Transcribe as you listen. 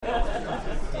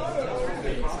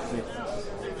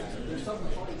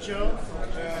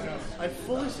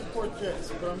support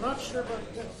this, but I'm not sure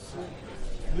about this.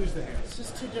 Lose the hand. It's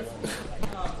just too different.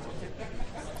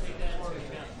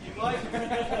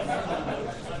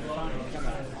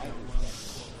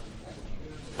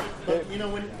 But, you know,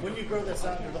 when you grow this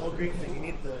out into the whole Greek thing, you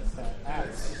need the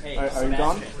ads. Hey, Are you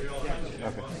done? Yeah.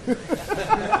 Okay.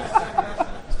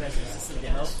 Sebastian, is this the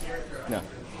demo? No.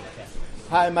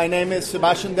 Hi, my name is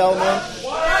Sebastian Delmont.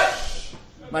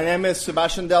 My name is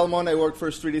Sebastian Delmont. I work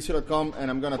for streetEasy.com, and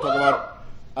I'm going to talk about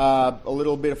a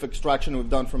little bit of extraction we've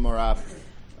done from our app.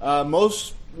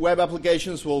 Most web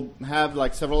applications will have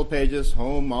like several pages,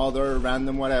 home, other,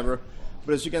 random, whatever.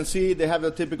 But as you can see, they have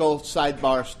the typical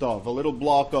sidebar stuff, a little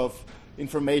block of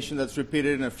information that's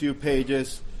repeated in a few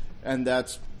pages, and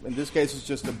that's, in this case, it's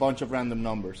just a bunch of random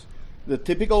numbers. The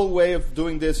typical way of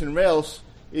doing this in Rails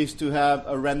is to have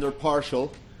a render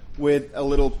partial with a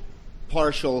little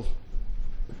partial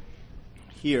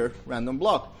here, random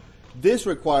block. This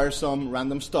requires some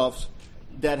random stuffs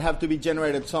that have to be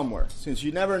generated somewhere. Since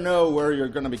you never know where you're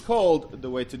going to be called, the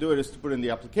way to do it is to put in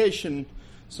the application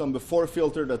some before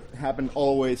filter that happen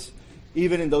always,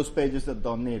 even in those pages that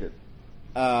don't need it.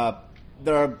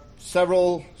 There are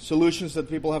several solutions that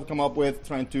people have come up with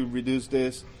trying to reduce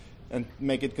this and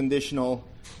make it conditional.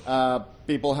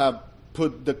 People have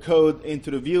put the code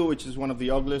into the view, which is one of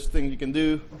the ugliest things you can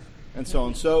do, and so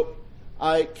on. So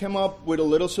I came up with a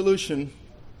little solution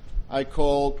I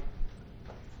call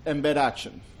embed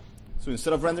action. So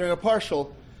instead of rendering a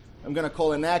partial, I'm going to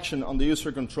call an action on the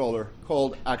user controller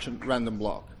called action random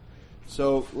block.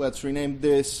 So let's rename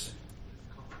this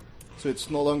so it's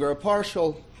no longer a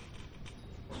partial.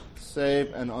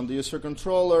 Save, and on the user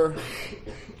controller,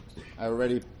 I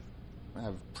already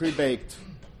have pre-baked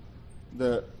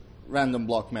the random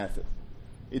block method.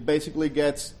 It basically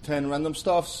gets 10 random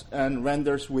stuffs and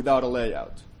renders without a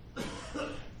layout.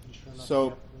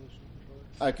 So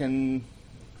I can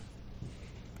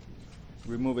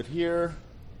remove it here.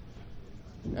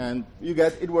 And you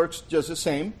get, it works just the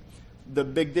same. The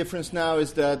big difference now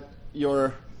is that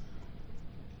your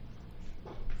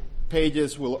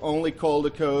pages will only call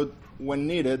the code when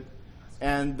needed,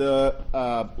 and the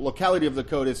locality of the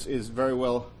code is very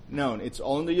well known. It's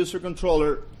all in the user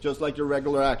controller, just like your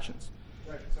regular actions.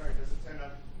 Sorry, does it turn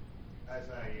up as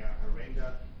a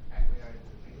render?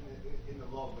 In the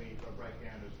log where you've got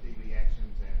breakdown of DB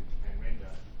actions and render,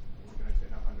 is it going to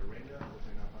turn up under render or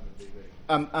turn up under DB?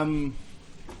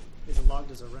 Is it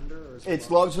logged as a render? Or is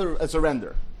It's logged as a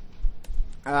render.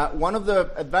 One of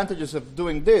the advantages of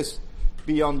doing this,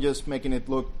 beyond just making it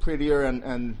look prettier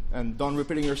and don't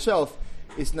repeating yourself,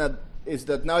 is that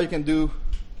now you can do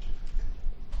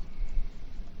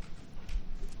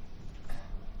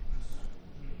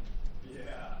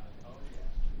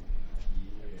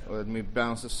let me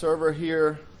bounce the server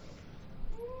here,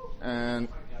 and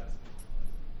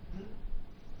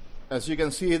as you can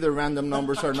see, the random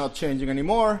numbers are not changing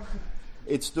anymore.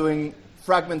 It's doing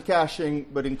fragment caching,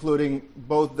 but including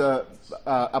both the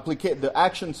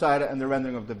action side and the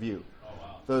rendering of the view.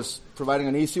 Thus, providing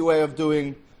an easy way of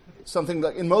doing something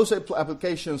that in most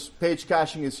applications, page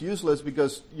caching is useless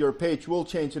because your page will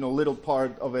change in a little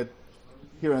part of it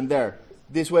here and there.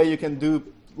 This way you can do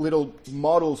little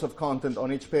models of content on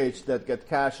each page that get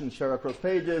cached and shared across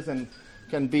pages and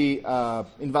can be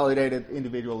invalidated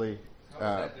individually. How is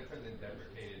that different than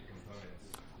deprecated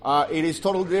components? It is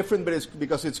totally different, but it's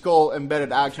because it's called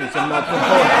embedded actions and not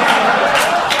components.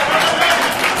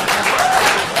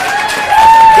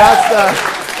 That's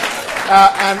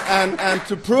and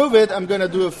to prove it, I'm going to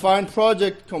do a find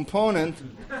project component,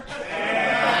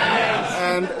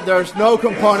 and there's no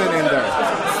component in there.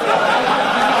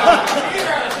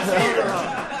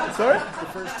 Sorry? the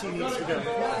first team needs to go?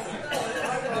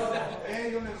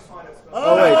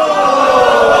 Oh wait.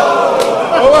 Whoa.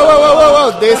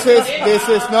 This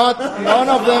is not, none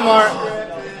of them are,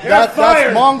 that's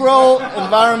mongrel,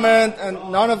 environment, and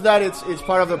none of that is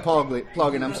part of the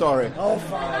plugin. I'm sorry. Oh,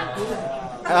 fine.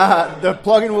 The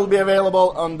plugin will be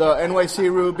available on the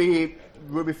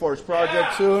Ruby Force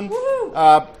project soon.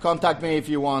 Contact me if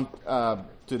you want to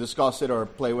discuss it or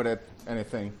play with it,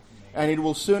 anything. And it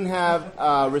will soon have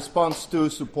response to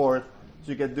support.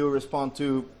 So you can do response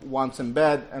to once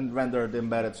embed and render the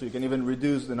embedded. So you can even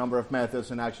reduce the number of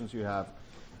methods and actions you have,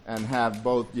 and have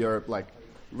both your like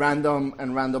random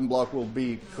and random block will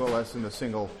be coalesced in a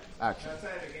single action.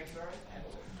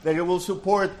 Then it will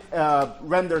support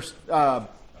renders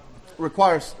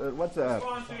requires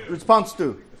response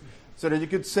to, so that you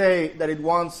could say that it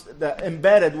wants the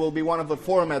embedded will be one of the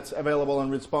formats available in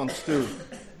response to. So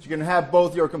you can have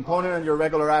both your component and your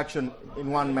regular action in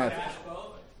one method.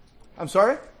 I'm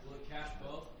sorry? Will it cache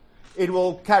both? it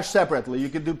will cache separately. You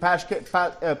can do page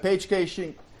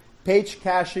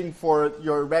caching for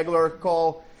your regular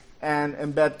call and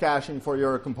embed caching for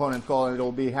your component call, and it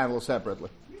will be handled separately.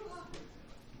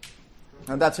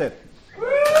 And that's it.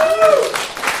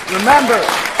 Remember,